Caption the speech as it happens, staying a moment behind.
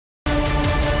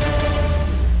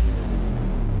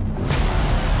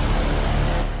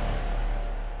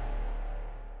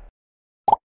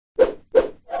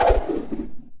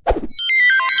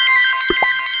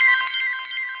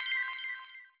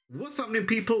happening,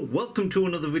 people? Welcome to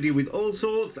another video with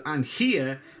Allsortz, and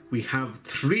here we have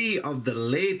 3 of the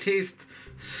latest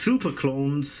super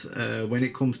clones when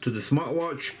it comes to the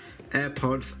smartwatch,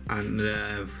 AirPods and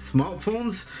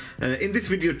smartphones. In this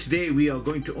video today we are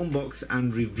going to unbox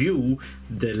and review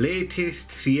the latest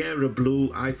Sierra Blue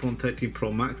iPhone 13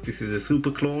 Pro Max. This is a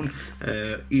super clone,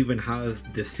 even has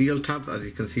the seal tabs as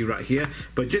you can see right here.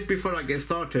 But just before I get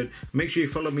started, make sure you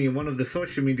follow me in one of the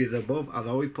social medias above, as I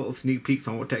always put up sneak peeks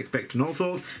on what to expect and all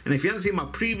sorts. And if you haven't seen my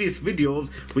previous videos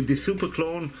with the super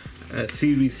clone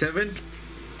Series 7,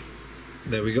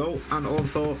 there we go, and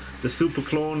also the super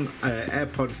clone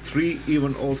AirPods 3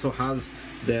 even also has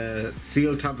the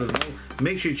seal tabs as well.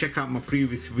 Make sure you check out my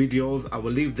previous videos. I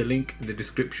will leave the link in the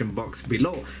description box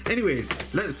below. Anyways,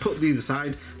 let's put these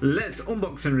aside. Let's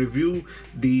unbox and review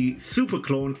the super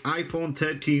clone iPhone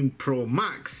 13 Pro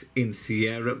Max in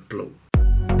Sierra Blue.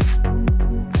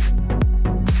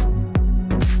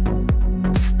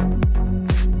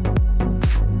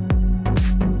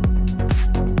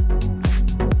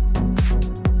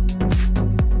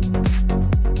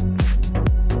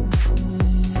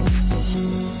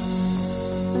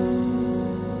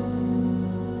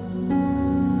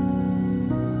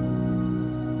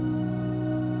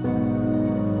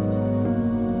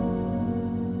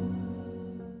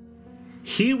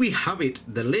 Here we have it,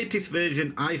 the latest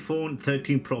version iPhone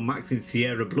 13 Pro Max in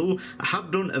Sierra Blue. I have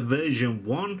done a version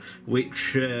 1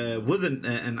 which wasn't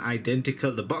an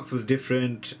identical. The box was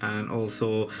different, and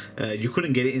also you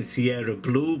couldn't get it in Sierra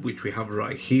Blue, which we have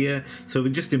right here. So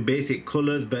we're just in basic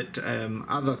colors, but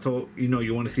as I thought, you know,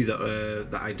 you want to see the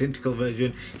identical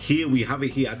version, here we have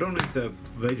it here. I don't know if the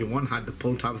version 1 had the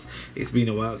pull tabs. It's been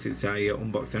a while since I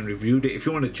unboxed and reviewed it. If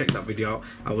you want to check that video out,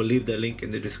 I will leave the link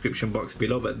in the description box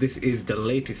below. But this is the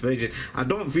latest version. I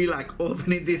don't feel like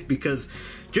opening this because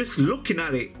just looking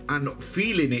at it and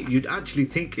feeling it, you'd actually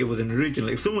think it was an original.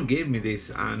 If someone gave me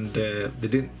this and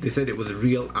they said it was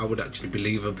real, I would actually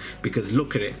believe them, because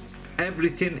look at it.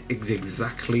 Everything is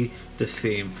exactly the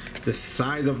same. The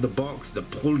size of the box, the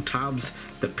pull tabs,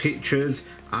 the pictures,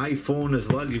 iPhone as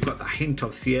well. You've got the hint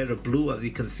of Sierra Blue, as you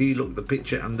can see. Look, the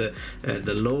picture and the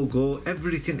logo,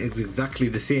 everything is exactly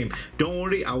the same. Don't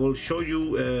worry, I will show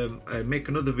you, make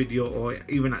another video, or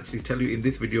even actually tell you in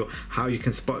this video how you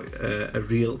can spot a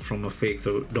real from a fake,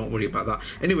 so don't worry about that.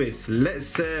 Anyways,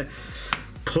 let's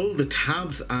pull the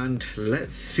tabs and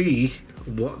let's see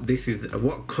what this is,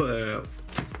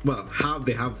 well, how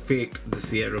they have faked the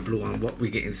Sierra Blue and what we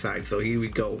get inside. So here we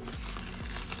go.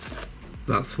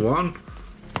 That's one.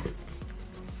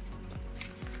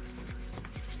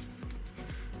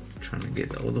 Trying to get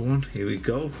the other one. Here we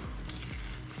go.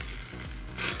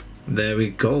 There we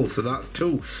go. So that's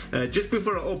 2. Just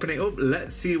before I open it up,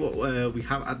 let's see what we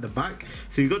have at the back.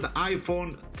 So you got the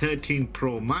iPhone 13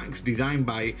 Pro Max, designed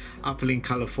by Apple in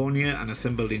California and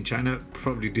assembled in China.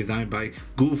 Probably designed by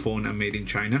GooPhone and made in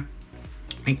China.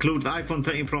 Includes the iPhone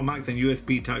 13 Pro Max and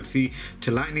USB Type-C to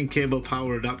Lightning cable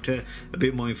power adapter. A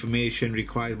bit more information.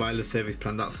 Requires wireless service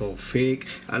plan. That's all fake.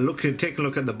 Take a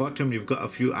look at the bottom. You've got a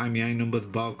few IMEI numbers,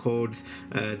 barcodes,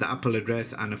 the Apple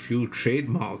address, and a few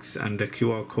trademarks, and a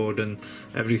QR code and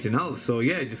everything else. So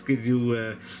yeah, it just gives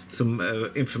you some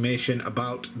information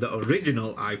about the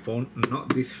original iPhone, not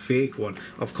this fake one.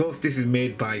 Of course, this is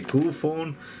made by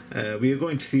GooPhone. We are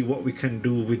going to see what we can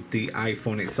do with the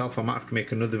iPhone itself. I might have to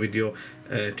make another video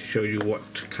to show you what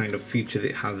kind of features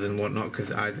it has and whatnot,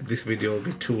 because either this video will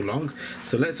be too long.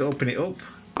 So let's open it up,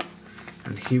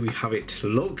 and here we have it.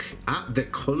 Look at the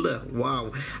color.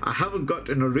 Wow, I haven't got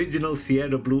an original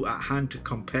Sierra Blue at hand to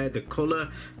compare the color,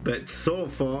 but so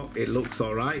far it looks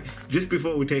all right. Just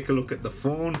before we take a look at the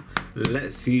phone,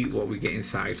 let's see what we get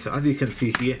inside. So as you can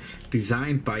see here,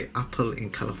 designed by Apple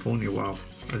in California. Wow.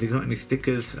 Has it got any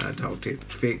stickers? I doubt it.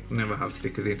 Fake never have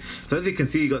stickers in. So as you can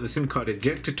see, you got the SIM card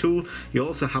ejector tool. You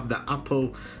also have the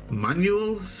Apple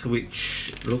manuals,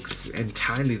 which looks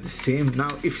entirely the same. Now,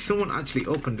 if someone actually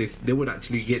opened this, they would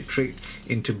actually get tricked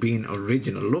into being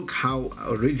original. Look how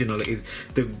original it is.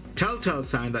 The telltale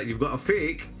sign that you've got a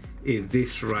fake is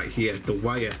this right here, the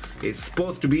wire. It's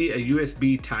supposed to be a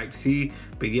USB Type-C,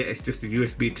 but yeah, it's just a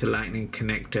USB to Lightning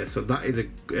connector. So that is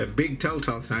a big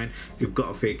telltale sign you've got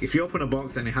a fake. If you open a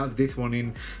box and it has this one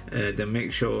in, then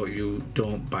make sure you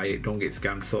don't buy it, don't get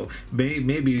scammed. So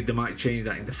maybe they might change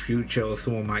that in the future, or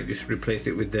someone might just replace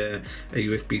it with a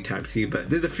USB Type-C. But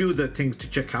there's a few other things to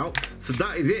check out. So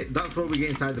that is it. That's what we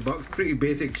get inside the box. Pretty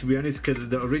basic, to be honest, because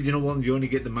the original one you only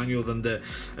get the manual and the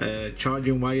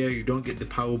charging wire. You don't get the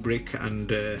power brick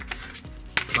and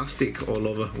plastic all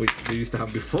over, which they used to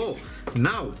have before.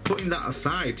 Now, putting that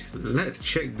aside, let's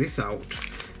check this out.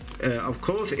 Of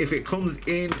course, if it comes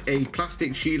in a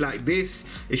plastic sheet like this,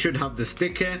 it should have the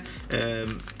sticker.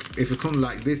 If it comes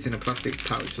like this in a plastic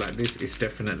pouch like this, it's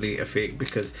definitely a fake,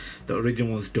 because the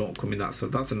original ones don't come in that. So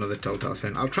that's another telltale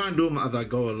sign. I'll try and do them as I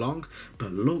go along,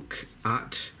 but look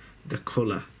at the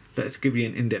color. Let's give you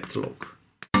an in-depth look.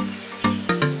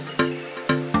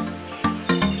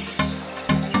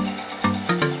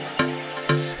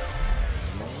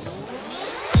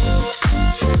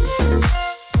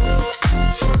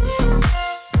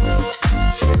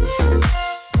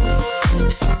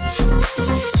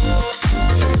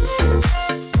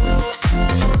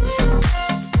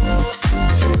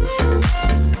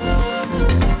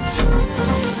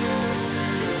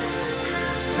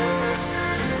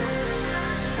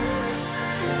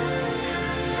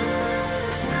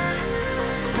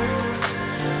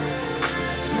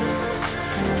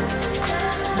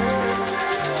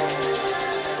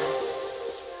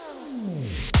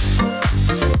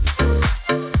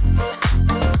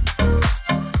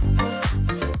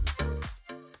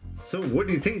 So what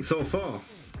do you think so far?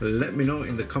 Let me know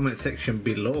in the comment section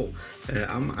below.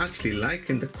 I'm actually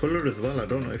liking the color as well. I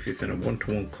don't know if it's in a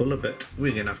one-to-one color, but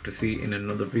we're gonna have to see in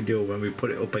another video when we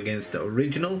put it up against the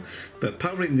original. But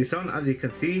powering this on, as you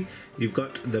can see, you've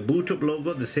got the boot up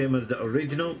logo, the same as the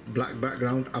original, black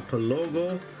background, Apple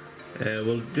logo.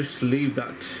 We'll just leave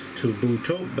that to boot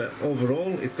up, but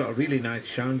overall it's got a really nice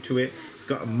shine to it. It's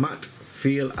got a matte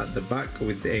feel at the back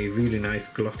with a really nice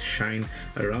gloss shine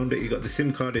around it. You got the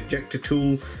SIM card ejector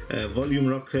tool, volume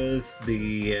rockers,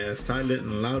 the silent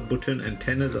and loud button,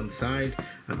 antennas on the side,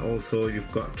 and also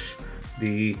you've got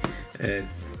the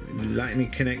lightning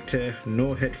connector,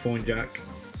 no headphone jack,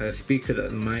 speakers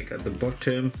at the mic at the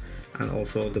bottom, and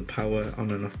also the power on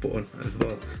and off button as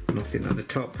well, nothing at the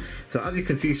top. So as you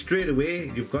can see straight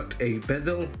away, you've got a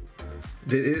bezel.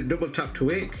 Double tap to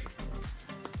wake.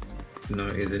 No,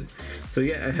 it isn't. So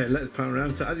yeah, let's pan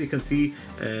around. So as you can see,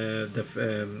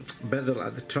 the bezel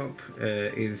at the top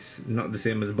is not the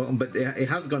same as the bottom, but it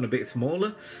has gone a bit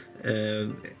smaller.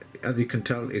 As you can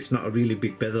tell, it's not a really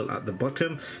big bezel at the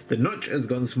bottom. The notch has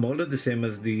gone smaller, the same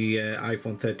as the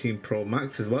iPhone 13 Pro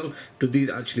Max as well. Do these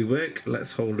actually work?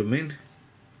 Let's hold them in.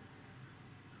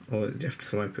 Or you have to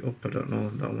swipe it up. I don't know.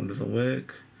 That one doesn't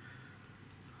work.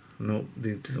 No,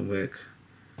 this doesn't work.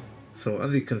 So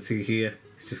as you can see here,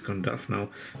 it's just gone daft now.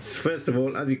 First of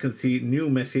all, as you can see, new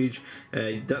message.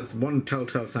 That's one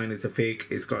telltale sign it's a fake.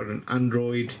 It's got an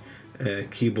Android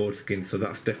keyboard skin, so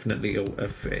that's definitely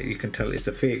you can tell it's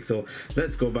a fake. So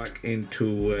let's go back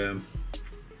into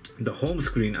the home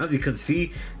screen. As you can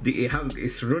see,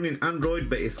 it's running Android,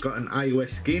 but it's got an iOS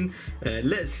skin.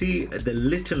 Let's see the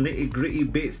little nitty-gritty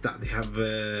bits that they have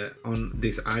on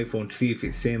this iPhone to see if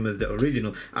it's same as the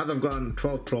original. As I've got on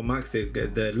 12 Pro Max,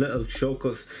 the little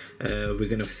shortcuts we're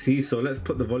gonna see. So let's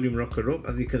put the volume rocker up.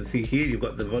 As you can see here, you've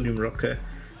got the volume rocker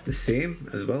the same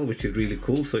as well, which is really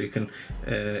cool. So you can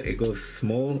it goes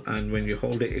small, and when you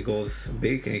hold it, it goes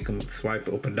big, and you can swipe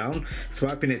it up and down.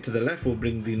 Swiping it to the left will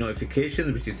bring the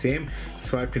notifications, which is same.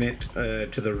 Swiping it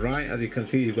to the right, as you can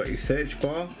see, you've got your search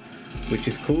bar, which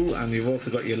is cool, and you've also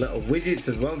got your little widgets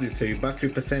as well. So your battery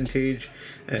percentage,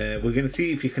 we're going to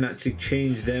see if you can actually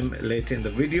change them later in the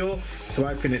video.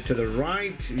 Swiping it to the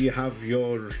right, you have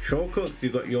your shortcuts.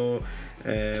 You've got your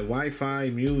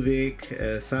Wi-Fi, music,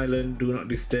 silent, do not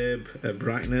disturb,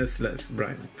 brightness. Let's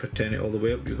turn it all the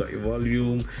way up. You've got your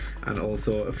volume, and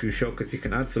also a few shortcuts you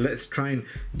can add. So let's try and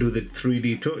do the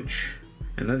 3D touch.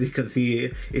 And as you can see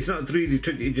here, it's not 3D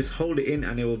touch, you just hold it in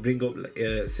and it will bring up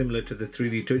similar to the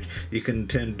 3D touch. You can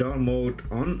turn dark mode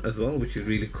on as well, which is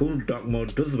really cool. Dark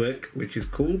mode does work, which is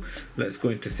cool. Let's go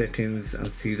into settings and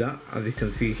see that. As you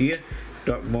can see here,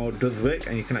 dark mode does work,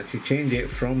 and you can actually change it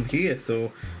from here.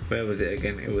 So where was it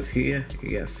again? It was here.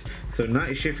 Yes. So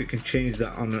night shift, you can change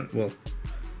that on, well,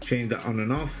 change that on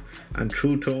and off. And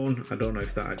true tone, I don't know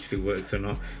if that actually works or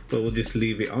not, but we'll just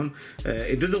leave it on.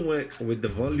 It doesn't work with the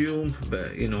volume,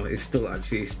 but you know, it's still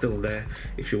there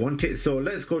if you want it. So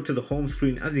let's go to the home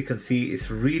screen. As you can see, it's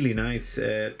really nice.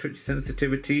 Touch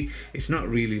sensitivity, it's not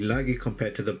really laggy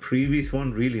compared to the previous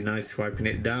one. Really nice. Swiping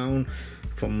it down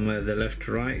from the left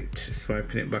to right,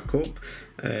 swiping it back up.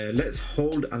 Let's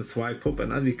hold and swipe up,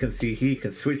 and as you can see here, you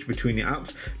can switch between your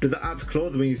apps. Do the apps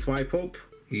close when you swipe up?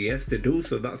 Yes, they do.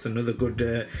 So that's another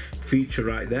good feature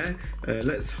right there.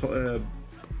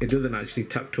 It doesn't actually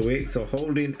tap to wake, so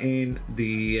holding in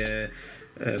the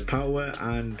power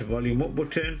and volume up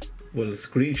button will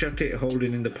screenshot it.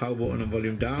 Holding in the power button and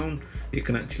volume down, you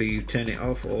can actually turn it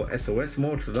off, or SOS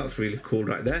mode. So that's really cool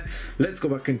right there. Let's go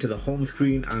back into the home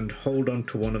screen and hold on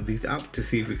to one of these apps to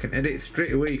see if we can edit.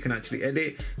 Straight away you can actually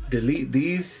edit, delete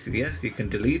these. Yes, you can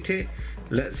delete it.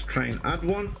 let's try and add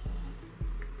one.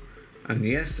 And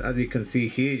yes, as you can see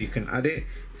here, you can add it.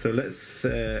 So let's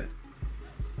oh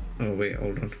wait,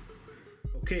 hold on.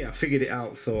 Okay, I figured it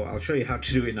out, so I'll show you how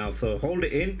to do it now. So hold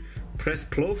it in, press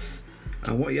plus,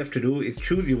 and what you have to do is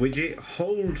choose your widget,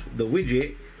 hold the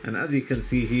widget, and as you can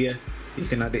see here, you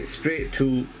can add it straight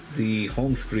to the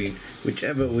home screen,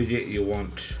 whichever widget you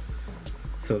want.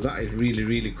 So that is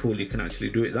really cool. You can actually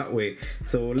do it that way.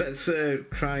 So let's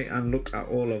try and look at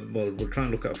all of, well, we'll try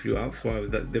and look at a few apps. While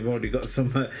they've already got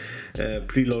some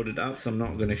preloaded apps, I'm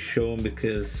not going to show them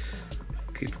because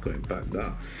it keeps going back.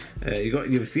 That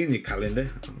you've seen your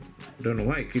calendar. I don't know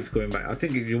why it keeps going back. I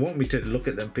think you want me to look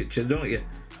at them pictures, don't you?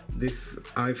 This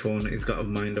iPhone has got a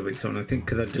mind of its own. I think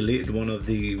because I deleted one of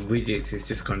the widgets, it's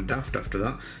just gone daft after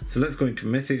that. So let's go into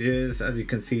messages. As you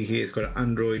can see here, it's got an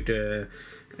Android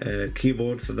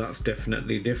keyboard, so that's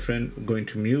definitely different. Going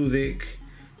to music,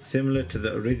 similar to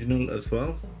the original as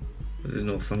well. There's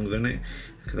no songs in it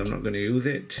because I'm not going to use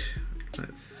it.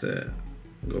 Let's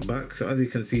go back. So as you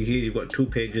can see here, you've got 2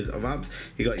 pages of apps.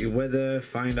 You got your weather,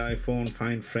 find iPhone,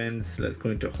 find friends. Let's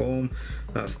go into home.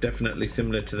 That's definitely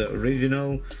similar to the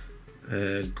original.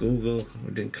 Google,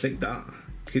 we didn't click that.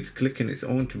 Keeps clicking its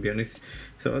own, to be honest.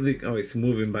 So I think, oh, it's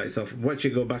moving by itself. Watch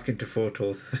it go back into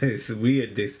photos. It's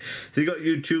weird, this. So you got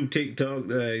YouTube, TikTok,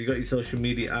 you got your social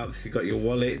media apps, you got your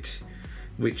wallet,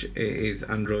 which is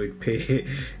Android Pay.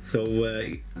 So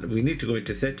we need to go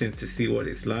into settings to see what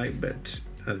it's like, but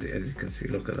as you can see,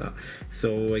 look at that.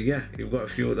 So yeah, you've got a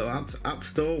few other apps. App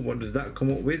Store, what does that come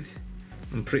up with?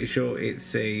 I'm pretty sure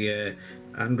it's a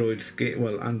Android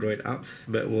apps,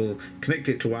 but we'll connect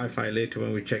it to Wi-Fi later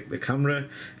when we check the camera.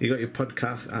 You got your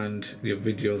podcasts and your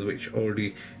videos, which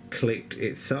already clicked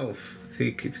itself. See,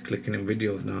 it keeps clicking in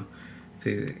videos now.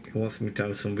 See, it wants me to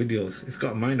have some videos. It's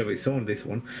got a mind of its own, this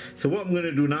one. So what I'm going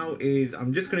to do now is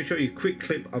I'm just going to show you a quick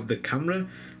clip of the camera.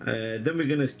 Then we're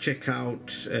going to check out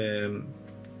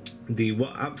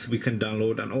what apps we can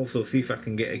download, and also see if I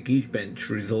can get a Geekbench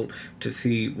result to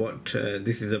see what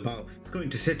this is about. Let's go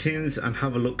into settings and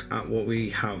have a look at what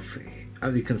we have.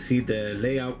 As you can see, the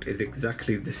layout is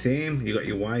exactly the same. You got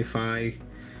your Wi-Fi,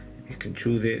 you can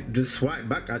choose it. Just swipe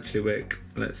back actually work.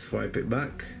 Let's swipe it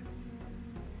back.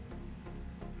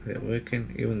 Is it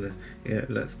working? Yeah,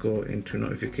 let's go into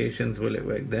notifications. Will it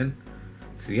work then?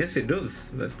 So yes, it does.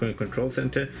 Let's go in control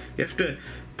center. You have to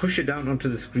push it down onto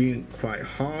the screen quite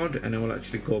hard, and it will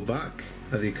actually go back,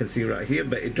 as you can see right here,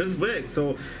 but it does work.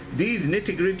 So these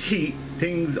nitty-gritty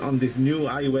things on this new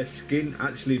iOS skin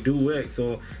actually do work.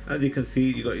 So as you can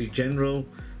see, you got your general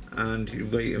and you've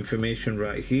got your information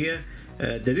right here.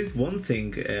 There is one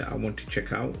thing I want to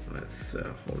check out. Let's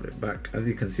hold it back. As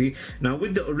you can see, now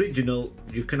with the original,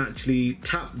 you can actually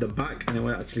tap the back and it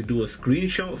will actually do a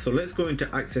screenshot. So let's go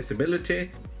into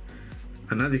accessibility,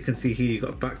 and as you can see here, you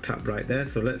got back tap right there.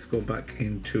 So let's go back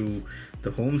into the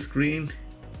home screen.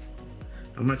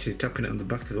 I'm actually tapping it on the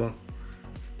back as well.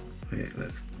 Yeah,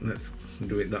 let's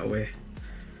do it that way.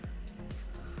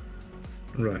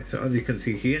 Right, so as you can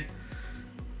see here,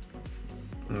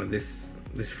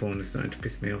 this phone is starting to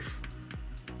piss me off.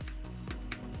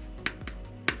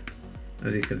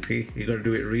 As you can see, you got to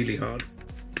do it really hard.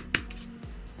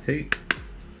 See?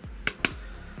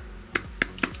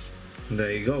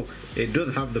 There you go. It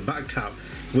does have the back tap,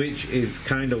 which is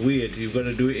kind of weird. You've got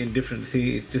to do it in different.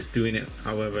 See, it's just doing it.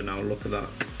 However, now look at that.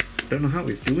 Don't know how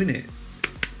it's doing it.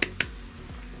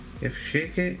 You have to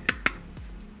shake it.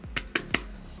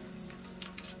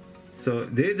 So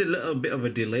there's a little bit of a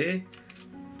delay.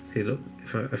 See, look,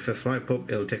 if I swipe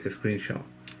up, it'll take a screenshot.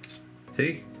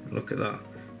 See, look at that.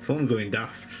 Phone's going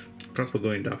daft, proper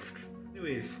going daft.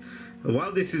 Anyways,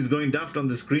 while this is going daft on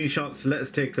the screenshots, let's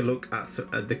take a look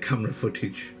at the camera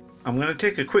footage. I'm going to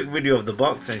take a quick video of the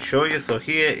box and show you. So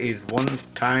here is 1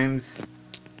 times.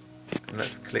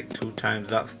 Let's click 2 times.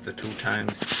 That's the 2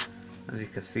 times. As you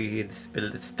can see here,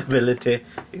 the stability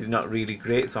is not really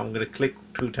great, so I'm going to click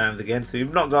 2 times again. So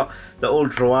you've not got the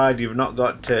ultra wide, you've not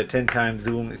got 10 times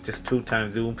zoom, it's just 2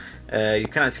 times zoom. You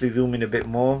can actually zoom in a bit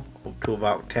more, up to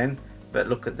about 10, but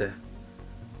look at the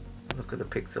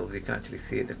pixels. You can actually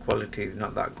see it. The quality is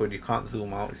not that good. You can't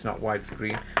zoom out, it's not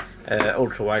widescreen,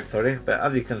 ultra wide, sorry. But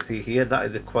as you can see here, that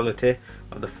is the quality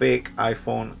of the fake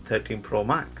iPhone 13 Pro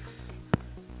Max.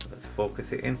 Let's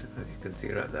focus it in, as you can see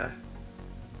right there.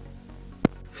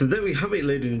 So there we have it,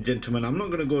 ladies and gentlemen. I'm not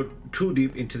going to go too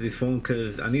deep into this phone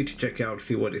because I need to check it out,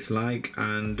 see what it's like.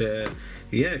 And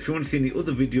yeah, if you want to see any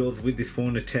other videos with this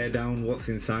phone, a teardown, what's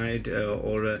inside,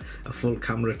 or a full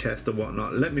camera test or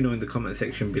whatnot, let me know in the comment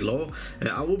section below.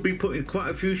 I will be putting quite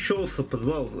a few shorts up as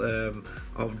well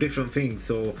of different things,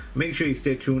 so make sure you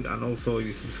stay tuned and also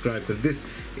you subscribe, because this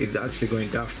is actually going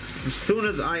daft. As soon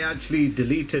as I actually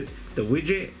deleted the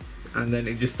widget, and then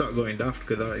it just started going daft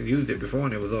because I used it before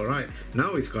and it was alright.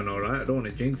 Now it's gone alright, I don't want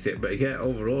to jinx it, but yeah,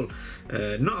 overall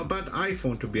not a bad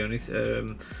iPhone, to be honest,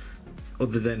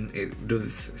 other than it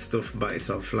does stuff by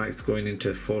itself, like it's going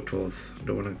into photos. I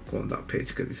don't want to go on that page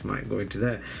because this might go into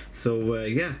there. So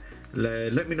yeah,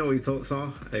 let me know what your thoughts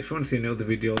are. If you want to see any other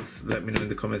videos, let me know in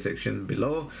the comment section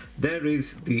below. There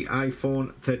is the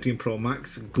iPhone 13 Pro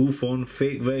Max GooPhone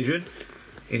fake version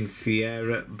in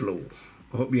Sierra Blue.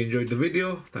 I hope you enjoyed the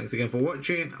video. Thanks again for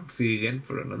watching. I'll see you again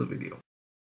for another video.